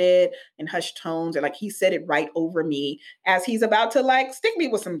he said it in hushed tones or like he said it right over me as he's about to like stick me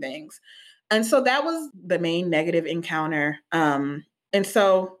with some things. And so that was the main negative encounter. And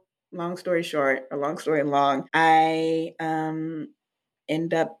so long story short, or long story long, I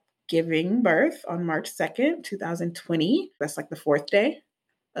end up giving birth on March 2nd, 2020. That's like the fourth day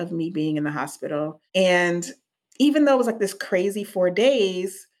of me being in the hospital. And even though it was like this crazy 4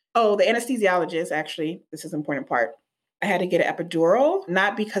 days, the anesthesiologist, actually, this is an important part. I had to get an epidural,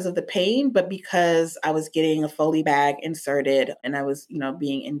 not because of the pain, but because I was getting a Foley bag inserted and I was,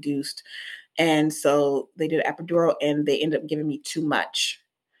 being induced. And so they did an epidural and they ended up giving me too much.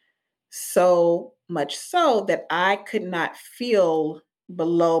 So much so that I could not feel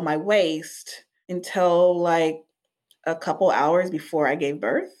below my waist until like a couple hours before I gave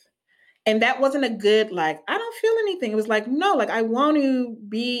birth. And that wasn't a good, like, I don't feel anything. It was like, no, like I want to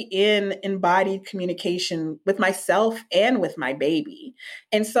be in embodied communication with myself and with my baby.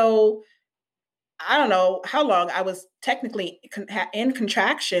 And so I don't know how long I was technically in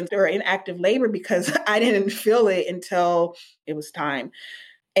contractions or in active labor because I didn't feel it until it was time.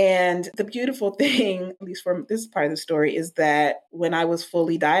 And the beautiful thing, at least for this part of the story, is that when I was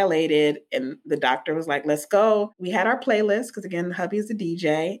fully dilated and the doctor was like, let's go, we had our playlist because again, hubby is the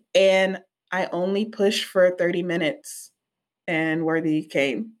DJ. And I only pushed for 30 minutes and Worthy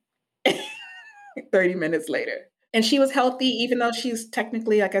came 30 minutes later. And she was healthy, even though she's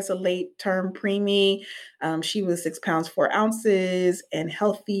technically, I guess, a late term preemie. She was 6 pounds, 4 ounces and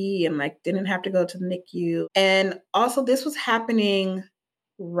healthy and like didn't have to go to the NICU. And also this was happening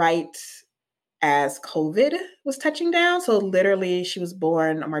right as COVID was touching down. So literally she was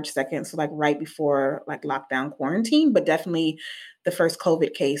born on March 2nd. So like right before like lockdown quarantine, but definitely the first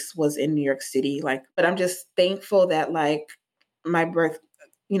COVID case was in New York City. But I'm just thankful that like my birth,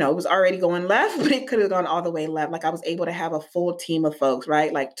 it was already going left, but it could have gone all the way left. Like I was able to have a full team of folks,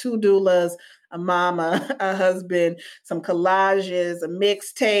 right? Like 2 doulas, a mama, a husband, some collages, a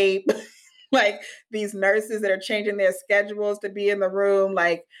mixtape, like these nurses that are changing their schedules to be in the room.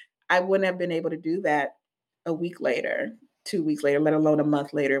 Like I wouldn't have been able to do that a week later, 2 weeks later, let alone a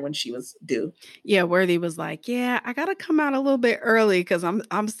month later when she was due. Yeah, Worthy was like, yeah, I got to come out a little bit early because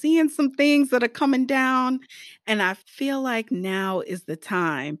I'm seeing some things that are coming down and I feel like now is the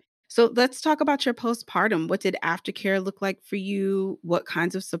time. So let's talk about your postpartum. What did aftercare look like for you? What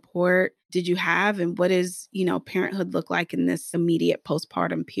kinds of support did you have? And what is, parenthood look like in this immediate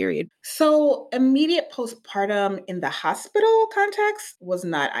postpartum period? So immediate postpartum in the hospital context was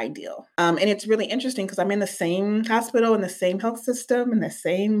not ideal. And it's really interesting because I'm in the same hospital, in the same health system, in the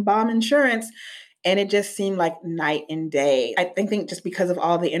same bomb insurance. And it just seemed like night and day. I think just because of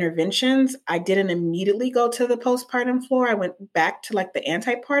all the interventions, I didn't immediately go to the postpartum floor. I went back to like the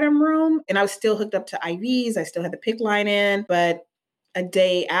antepartum room and I was still hooked up to IVs. I still had the PICC line in, but a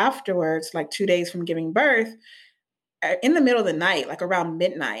day afterwards, like 2 days from giving birth, in the middle of the night, like around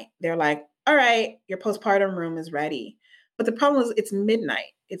midnight, they're like, all right, your postpartum room is ready. But the problem is it's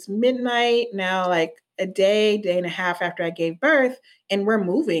midnight. It's midnight now, like a day and a half after I gave birth, and we're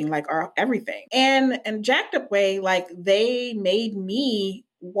moving like our everything. And jacked up way, like they made me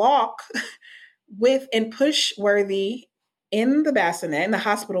walk with and push Worthy in the bassinet, in the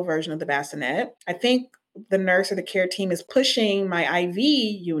hospital version of the bassinet. I think the nurse or the care team is pushing my IV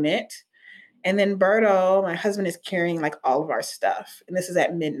unit. And then Berto, my husband, is carrying like all of our stuff. And this is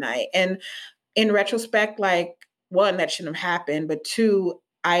at midnight. And in retrospect, like, one, that shouldn't have happened. But 2,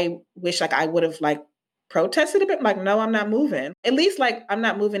 I wish like I would have like protested a bit. Like, no, I'm not moving. At least like I'm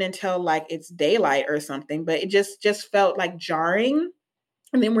not moving until like it's daylight or something. But it just felt like jarring.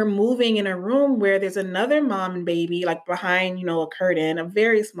 And then we're moving in a room where there's another mom and baby, like behind, a curtain, a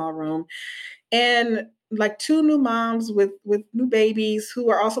very small room. And like 2 new moms with new babies who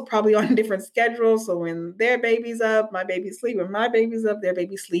are also probably on different schedules. So when their baby's up, my baby's sleep. When my baby's up, their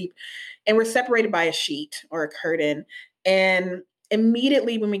baby's sleep. And we're separated by a sheet or a curtain. And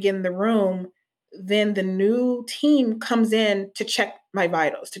immediately when we get in the room, then the new team comes in to check my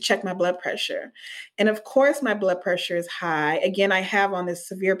vitals, to check my blood pressure. And of course, my blood pressure is high. Again, I have on this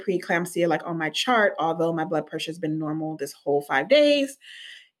severe preeclampsia, like on my chart, although my blood pressure has been normal this whole 5 days.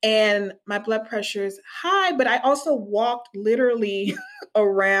 And my blood pressure is high, but I also walked literally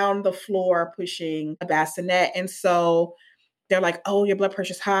around the floor pushing a bassinet. And so they're like, oh, your blood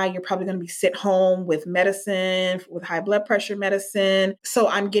pressure's high. You're probably going to be sent home with medicine, with high blood pressure medicine. So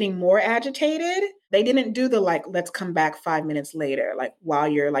I'm getting more agitated. They didn't do the like, let's come back 5 minutes later, like while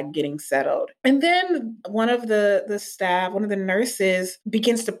you're like getting settled. And then one of the staff, one of the nurses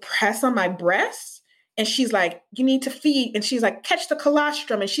begins to press on my breast. And she's like, you need to feed. And she's like, catch the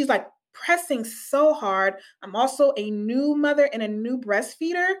colostrum. And she's like pressing so hard. I'm also a new mother and a new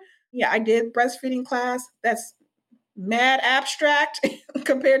breastfeeder. Yeah, I did breastfeeding class. That's mad abstract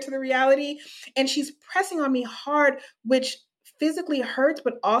compared to the reality. And she's pressing on me hard, which physically hurts,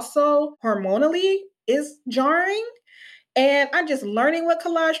 but also hormonally is jarring. And I'm just learning what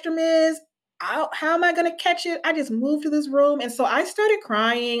colostrum is. How am I going to catch it? I just moved to this room. And so I started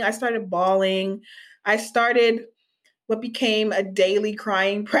crying. I started bawling. I started what became a daily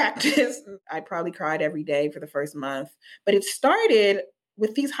crying practice. I probably cried every day for the first month, but it started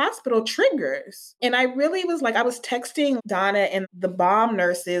with these hospital triggers. And I really was like, I was texting Donna and the bomb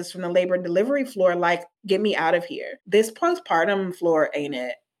nurses from the labor and delivery floor, like, get me out of here. This postpartum floor ain't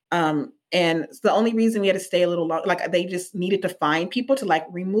it. And it's the only reason we had to stay a little long, like they just needed to find people to like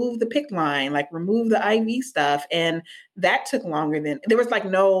remove the PICC line, like remove the IV stuff. And that took longer than, there was like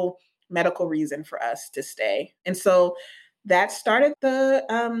no medical reason for us to stay. And so that started the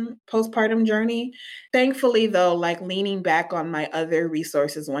postpartum journey. Thankfully, though, like leaning back on my other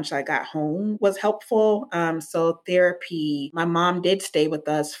resources once I got home was helpful. So therapy, my mom did stay with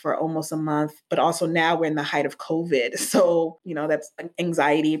us for almost a month, but also now we're in the height of COVID. So, that's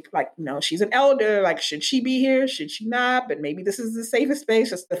anxiety. Like, she's an elder. Like, should she be here? Should she not? But maybe this is the safest space,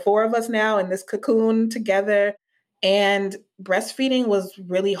 just the 4 of us now in this cocoon together. And breastfeeding was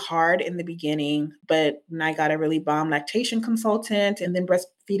really hard in the beginning, but I got a really bomb lactation consultant, and then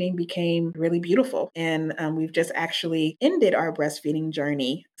breastfeeding became really beautiful. And we've just actually ended our breastfeeding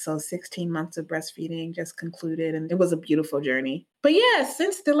journey. So 16 months of breastfeeding just concluded, and it was a beautiful journey. But yeah,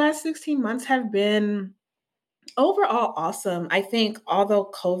 since the last 16 months have been overall awesome. I think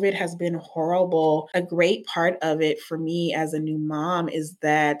although COVID has been horrible, a great part of it for me as a new mom is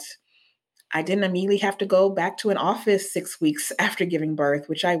that I didn't immediately have to go back to an office 6 weeks after giving birth,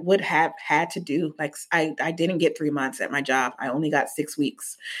 which I would have had to do. Like I didn't get 3 months at my job. I only got 6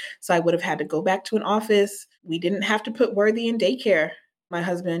 weeks. So I would have had to go back to an office. We didn't have to put Worthy in daycare. My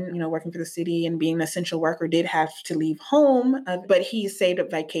husband, working for the city and being an essential worker, did have to leave home, but he saved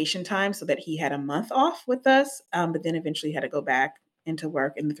up vacation time so that he had a month off with us, but then eventually had to go back into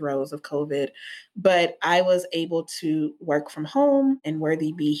work in the throes of COVID. But I was able to work from home and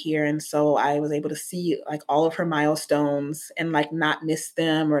Worthy be here. And so I was able to see like all of her milestones and like not miss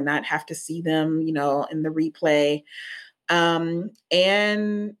them or not have to see them, in the replay.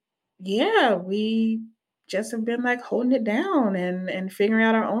 And yeah, we just have been like holding it down and figuring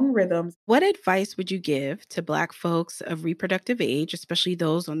out our own rhythms. What advice would you give to Black folks of reproductive age, especially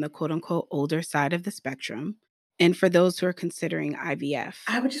those on the quote unquote older side of the spectrum? And for those who are considering IVF?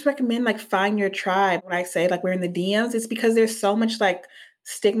 I would just recommend like find your tribe. When I say like we're in the DMs, it's because there's so much like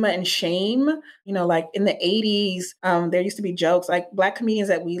stigma and shame. Like in the 80s, there used to be jokes like Black comedians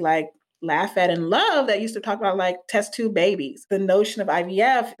that we like laugh at and love that used to talk about like test tube babies. The notion of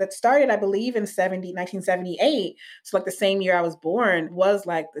IVF that started, I believe, in 1978. So like the same year I was born was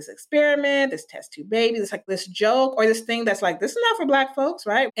like this experiment, this test tube baby, it's like this joke or this thing that's like, this is not for Black folks,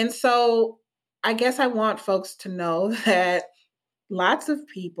 right? And so I guess I want folks to know that lots of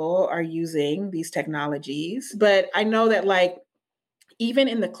people are using these technologies, but I know that like even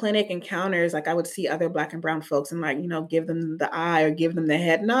in the clinic encounters, like I would see other Black and brown folks and like, give them the eye or give them the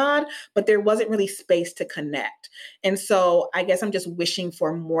head nod, but there wasn't really space to connect. And so I guess I'm just wishing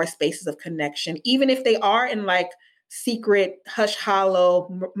for more spaces of connection, even if they are in like secret, hush hollow,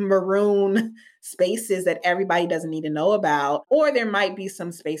 maroon spaces that everybody doesn't need to know about. Or there might be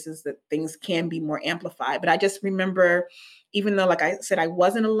some spaces that things can be more amplified. But I just remember, even though, like I said, I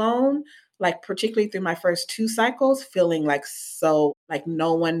wasn't alone, like particularly through my first 2 cycles, feeling like so like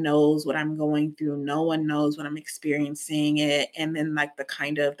no one knows what I'm going through. No one knows what I'm experiencing it. And then like the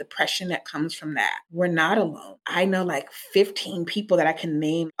kind of depression that comes from that. We're not alone. I know like 15 people that I can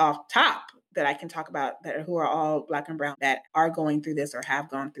name off top that I can talk about that who are all Black and brown that are going through this or have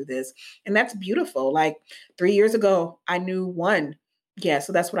gone through this. And that's beautiful. Like 3 years ago, I knew one, Yeah,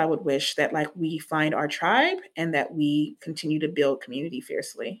 so that's what I would wish, that like we find our tribe and that we continue to build community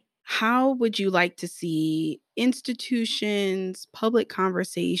fiercely. How would you like to see institutions, public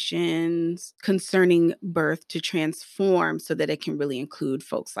conversations concerning birth to transform so that it can really include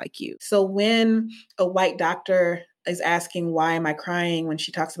folks like you? So when a white doctor is asking, why am I crying, when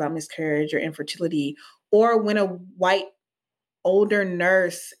she talks about miscarriage or infertility, or when a white older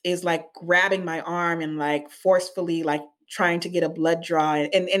nurse is like grabbing my arm and like forcefully like trying to get a blood draw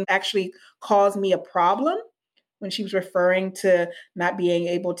and actually caused me a problem, when she was referring to not being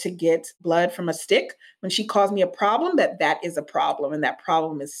able to get blood from a stick, when she caused me a problem, that is a problem. And that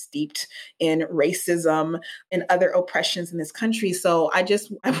problem is steeped in racism and other oppressions in this country. So I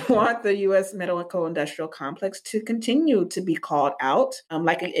want the U.S. medical industrial complex to continue to be called out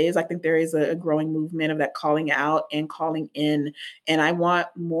like it is. I think there is a growing movement of that calling out and calling in. And I want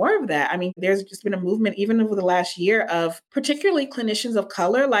more of that. I mean, there's just been a movement even over the last year of particularly clinicians of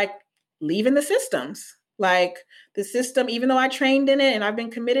color, like leaving the systems. Like the system, even though I trained in it and I've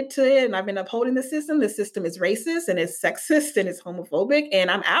been committed to it and I've been upholding the system is racist and it's sexist and it's homophobic, and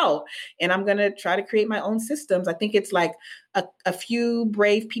I'm out and I'm going to try to create my own systems. I think it's like a few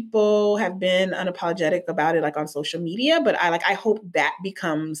brave people have been unapologetic about it, like on social media, but I hope that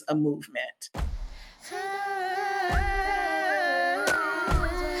becomes a movement.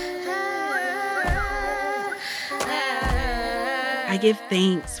 I give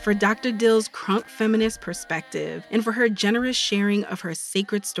thanks for Dr. Dill's crunk feminist perspective and for her generous sharing of her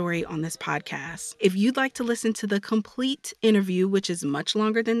sacred story on this podcast. If you'd like to listen to the complete interview, which is much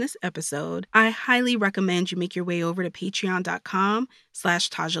longer than this episode, I highly recommend you make your way over to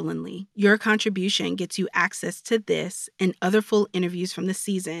patreon.com/Taja Lindley. Your contribution gets you access to this and other full interviews from the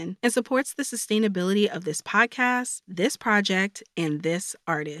season and supports the sustainability of this podcast, this project, and this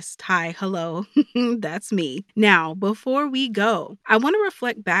artist. Hi, hello, that's me. Now, before we go, I want to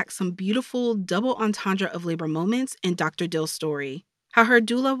reflect back some beautiful double entendre of labor moments in Dr. Dill's story. How her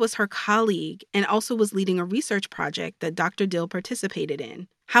doula was her colleague and also was leading a research project that Dr. Dill participated in.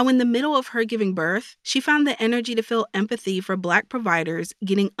 How in the middle of her giving birth, she found the energy to feel empathy for Black providers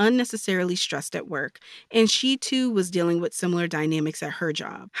getting unnecessarily stressed at work, and she too was dealing with similar dynamics at her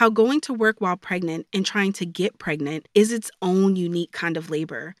job. How going to work while pregnant and trying to get pregnant is its own unique kind of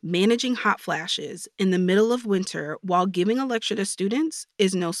labor. Managing hot flashes in the middle of winter while giving a lecture to students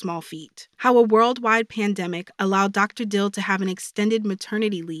is no small feat. How a worldwide pandemic allowed Dr. Dill to have an extended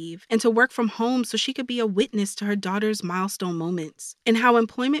maternity leave and to work from home so she could be a witness to her daughter's milestone moments. And how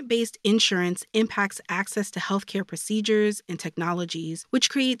employment-based insurance impacts access to healthcare procedures and technologies, which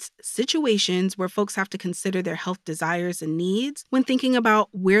creates situations where folks have to consider their health desires and needs when thinking about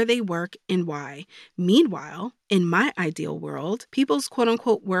where they work and why. Meanwhile, in my ideal world, people's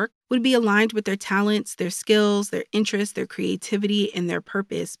quote-unquote work would be aligned with their talents, their skills, their interests, their creativity, and their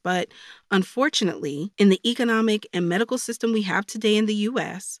purpose. But unfortunately, in the economic and medical system we have today in the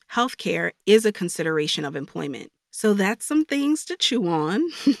U.S., healthcare is a consideration of employment. So that's some things to chew on.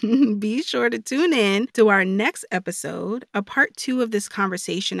 Be sure to tune in to our next episode, a part 2 of this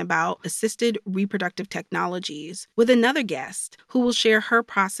conversation about assisted reproductive technologies, with another guest who will share her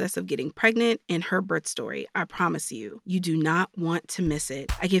process of getting pregnant and her birth story. I promise you do not want to miss it.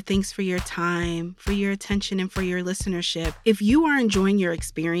 I give thanks for your time, for your attention, and for your listenership. If you are enjoying your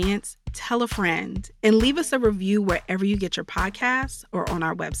experience, tell a friend and leave us a review wherever you get your podcasts or on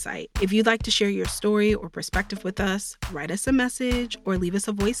our website. If you'd like to share your story or perspective with us, write us a message or leave us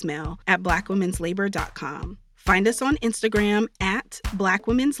a voicemail at blackwomensLabor.com. Find us on Instagram at Black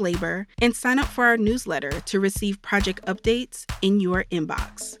Women's Labor and sign up for our newsletter to receive project updates in your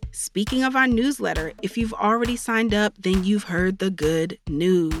inbox. Speaking of our newsletter, if you've already signed up, then you've heard the good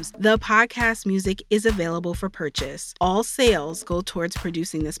news. The podcast music is available for purchase. All sales go towards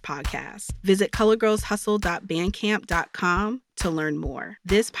producing this podcast. Visit colorgirlshustle.bandcamp.com to learn more.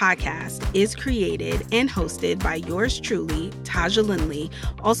 This podcast is created and hosted by yours truly, Taja Lindley,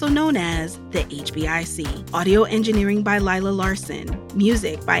 also known as the HBIC. Audio engineering by Lila Larson.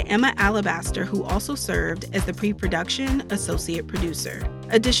 Music by Emma Alabaster, who also served as the pre-production associate producer.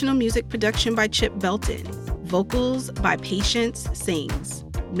 Additional music production by Chip Belton. Vocals by Patience Sings.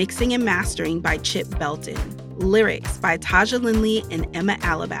 Mixing and mastering by Chip Belton. Lyrics by Taja Lindley and Emma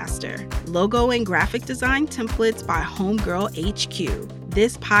Alabaster. Logo and graphic design templates by Homegirl HQ.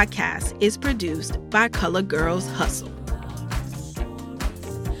 This podcast is produced by Color Girls Hustle.